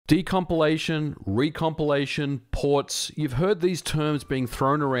Decompilation, recompilation, ports, you've heard these terms being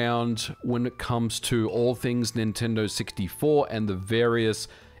thrown around when it comes to all things Nintendo 64 and the various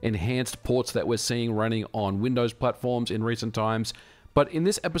enhanced ports that we're seeing running on Windows platforms in recent times. But in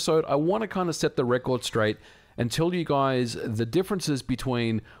this episode, I want to kind of set the record straight and tell you guys the differences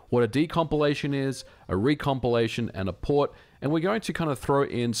between what a decompilation is, a recompilation, and a port. And we're going to kind of throw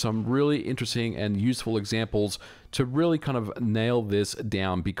in some really interesting and useful examples to really kind of nail this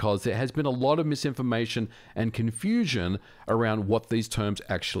down, because there has been a lot of misinformation and confusion around what these terms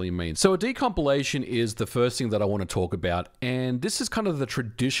actually mean. So a decompilation is the first thing that I want to talk about, and this is kind of the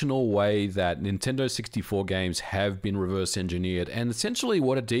traditional way that Nintendo 64 games have been reverse engineered. And essentially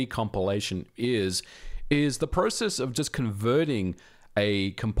what a decompilation is the process of just converting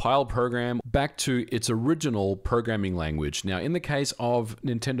a compiled program back to its original programming language. Now, in the case of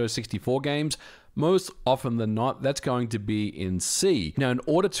Nintendo 64 games, most often than not, that's going to be in C. Now, in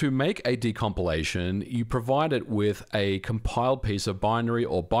order to make a decompilation, you provide it with a compiled piece of binary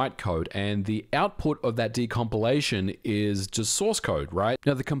or bytecode, and the output of that decompilation is just source code, right?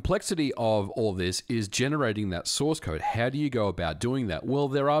 Now, the complexity of all this is generating that source code. How do you go about doing that? Well,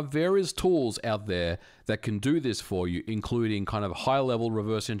 there are various tools out there that can do this for you, including kind of high-level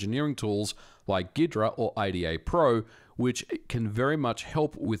reverse engineering tools like Ghidra or IDA Pro, which can very much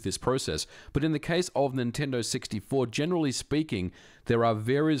help with this process. But in the case of Nintendo 64, generally speaking, there are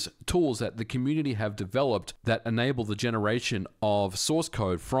various tools that the community have developed that enable the generation of source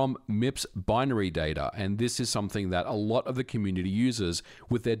code from MIPS binary data. And this is something that a lot of the community uses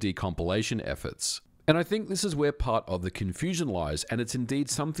with their decompilation efforts. And I think this is where part of the confusion lies, and it's indeed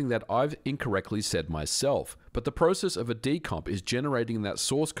something that I've incorrectly said myself. But the process of a decomp is generating that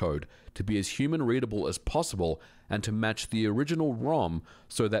source code to be as human readable as possible and to match the original ROM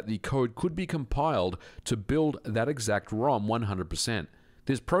so that the code could be compiled to build that exact ROM 100%.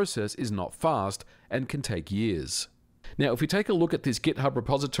 This process is not fast and can take years. Now, if we take a look at this GitHub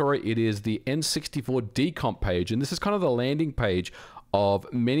repository, it is the N64 Decomp page, and this is kind of the landing page of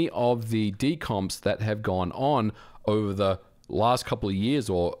many of the decomps that have gone on over the last couple of years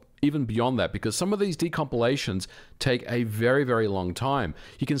or even beyond that, because some of these decompilations take a very, very long time.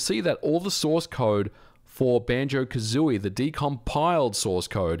 You can see that all the source code for Banjo-Kazooie, the decompiled source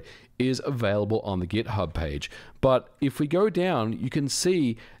code, is available on the GitHub page. But if we go down, you can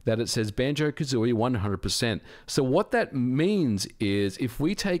see that it says Banjo-Kazooie 100%. So what that means is if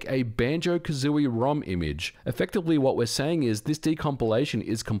we take a Banjo-Kazooie ROM image, effectively what we're saying is this decompilation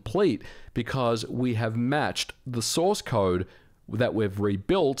is complete because we have matched the source code that we've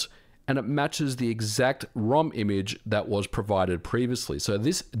rebuilt, and it matches the exact ROM image that was provided previously. So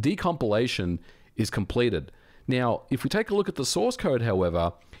this decompilation is completed. Now, if we take a look at the source code,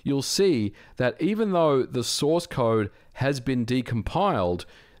 however, you'll see that even though the source code has been decompiled,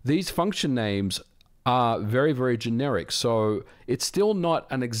 these function names are very, very generic. So it's still not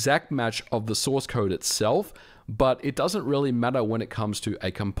an exact match of the source code itself, but it doesn't really matter when it comes to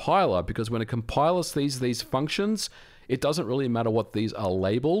a compiler, because when a compiler sees these functions, it doesn't really matter what these are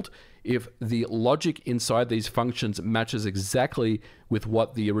labeled. If the logic inside these functions matches exactly with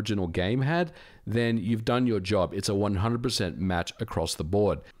what the original game had, then you've done your job. It's a 100% match across the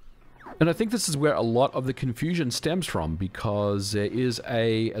board. And I think this is where a lot of the confusion stems from, because there is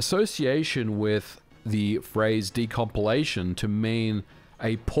an association with the phrase decompilation to mean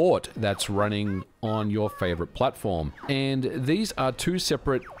a port that's running on your favorite platform. And these are two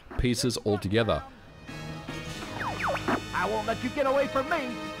separate pieces altogether. I won't let you get away from me!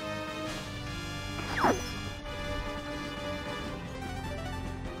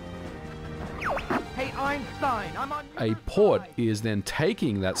 Hey Einstein, I'm on a port is then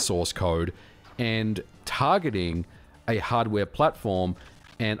taking that source code and targeting a hardware platform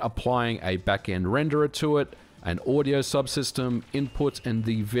and applying a back-end renderer to it, an audio subsystem, inputs, and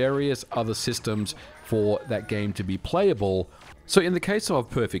the various other systems for that game to be playable. So in the case of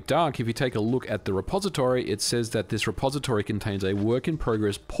Perfect Dark, if you take a look at the repository, it says that this repository contains a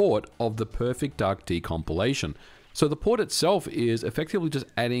work-in-progress port of the Perfect Dark decompilation. So the port itself is effectively just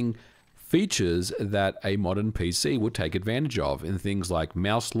adding features that a modern PC would take advantage of in things like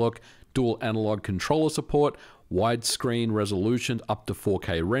mouse look, dual analog controller support, widescreen resolution up to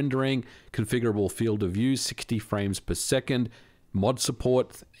 4K rendering, configurable field of view 60 frames per second, mod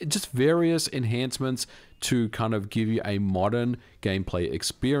support, just various enhancements to kind of give you a modern gameplay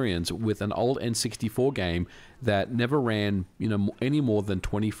experience with an old N64 game that never ran, any more than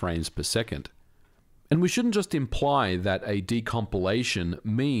 20 frames per second. And we shouldn't just imply that a decompilation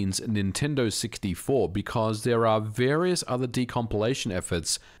means Nintendo 64, because there are various other decompilation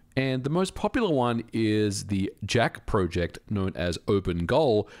efforts And the most popular one is the Jack project, known as Open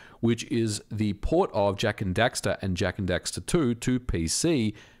Goal, which is the port of Jak and Daxter and Jak and Daxter 2 to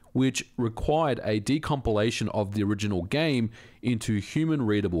PC, which required a decompilation of the original game into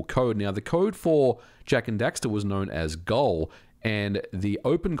human-readable code. Now, the code for Jak and Daxter was known as Goal, and the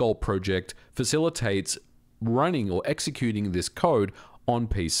Open Goal project facilitates running or executing this code on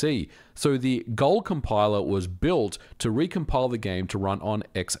PC. So the Goal compiler was built to recompile the game to run on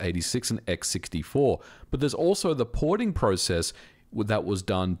x86 and x64. But there's also the porting process that was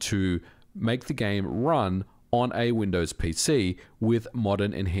done to make the game run on a Windows PC with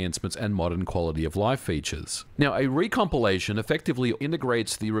modern enhancements and modern quality of life features. Now, a recompilation effectively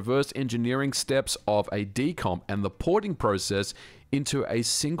integrates the reverse engineering steps of a decomp and the porting process into a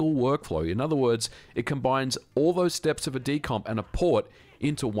single workflow. In other words, it combines all those steps of a decomp and a port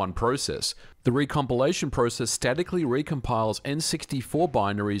into one process. The recompilation process statically recompiles N64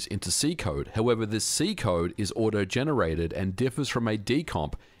 binaries into C code. However, this C code is auto-generated and differs from a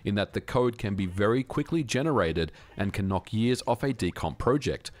decomp in that the code can be very quickly generated and can knock years off a decomp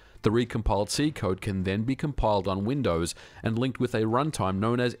project. The recompiled C code can then be compiled on Windows and linked with a runtime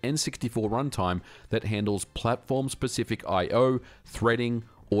known as N64 runtime that handles platform-specific I/O, threading,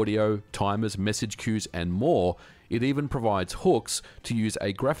 audio, timers, message queues, and more. It even provides hooks to use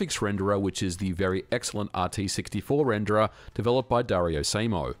a graphics renderer, which is the very excellent RT64 renderer developed by Dario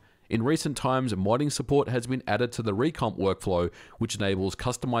Samo. In recent times, modding support has been added to the Recomp workflow, which enables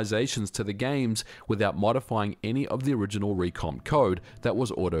customizations to the games without modifying any of the original Recomp code that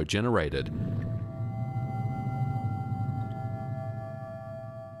was auto-generated.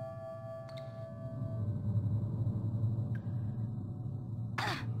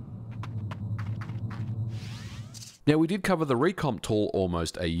 Now, we did cover the Recomp tool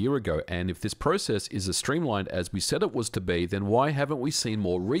almost a year ago, and if this process is as streamlined as we said it was to be, then why haven't we seen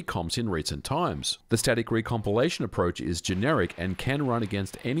more recomps in recent times? The static recompilation approach is generic and can run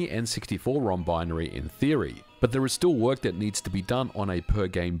against any N64 ROM binary in theory, but there is still work that needs to be done on a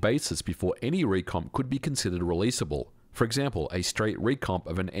per-game basis before any recomp could be considered releasable. For example, a straight recomp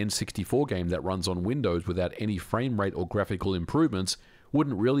of an N64 game that runs on Windows without any frame rate or graphical improvements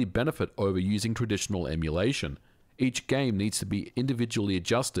wouldn't really benefit over using traditional emulation. Each game needs to be individually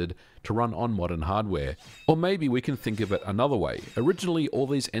adjusted to run on modern hardware. Or maybe we can think of it another way. Originally, all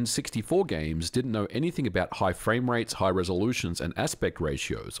these N64 games didn't know anything about high frame rates, high resolutions, and aspect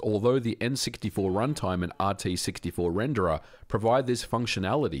ratios, although the N64 runtime and RT64 renderer provide this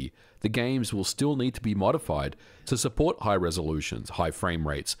functionality. The games will still need to be modified to support high resolutions, high frame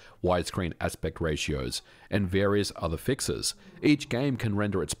rates, widescreen aspect ratios, and various other fixes. Each game can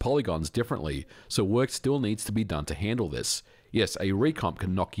render its polygons differently, so work still needs to be done to handle this. Yes, a recomp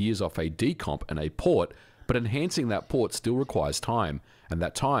can knock years off a decomp and a port, but enhancing that port still requires time, and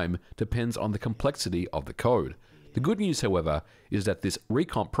that time depends on the complexity of the code. The good news, however, is that this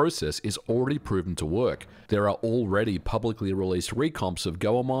recomp process is already proven to work. There are already publicly released recomps of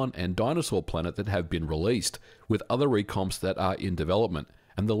Goemon and Dinosaur Planet that have been released, with other recomps that are in development,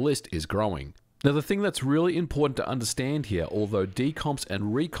 and the list is growing. Now, the thing that's really important to understand here, although decomps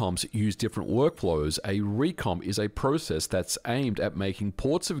and recomps use different workflows, a recomp is a process that's aimed at making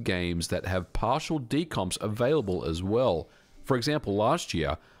ports of games that have partial decomps available as well. For example, last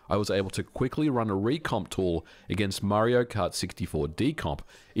year, I was able to quickly run a recomp tool against Mario Kart 64 Decomp,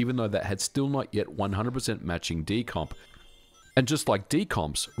 even though that had still not yet 100% matching decomp. And just like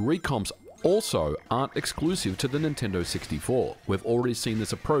decomps, recomps also aren't exclusive to the Nintendo 64. We've already seen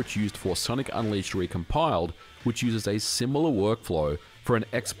this approach used for Sonic Unleashed Recompiled, which uses a similar workflow for an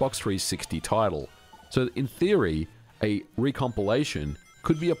Xbox 360 title. So in theory, a recompilation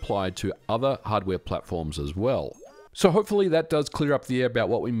could be applied to other hardware platforms as well. So hopefully that does clear up the air about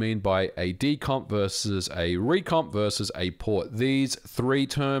what we mean by a decomp versus a recomp versus a port. These three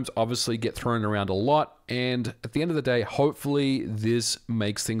terms obviously get thrown around a lot, and at the end of the day, hopefully this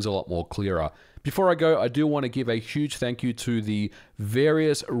makes things a lot more clearer. Before I go, I do want to give a huge thank you to the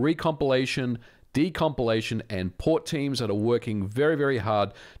various recompilation, decompilation, and port teams that are working very, very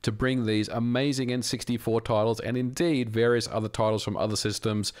hard to bring these amazing N64 titles, and indeed various other titles from other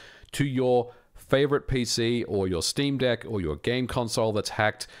systems, to your favorite PC or your Steam Deck or your game console that's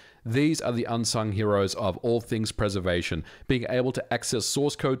hacked. These are the unsung heroes of all things preservation. Being able to access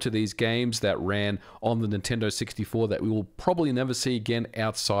source code to these games that ran on the Nintendo 64 that we will probably never see again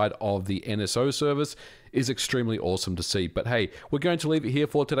outside of the NSO service is extremely awesome to see. But hey, we're going to leave it here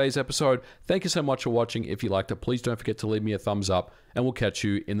for today's episode. Thank you so much for watching. If you liked it, please don't forget to leave me a thumbs up, and we'll catch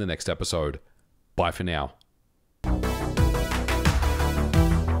you in the next episode. Bye for now.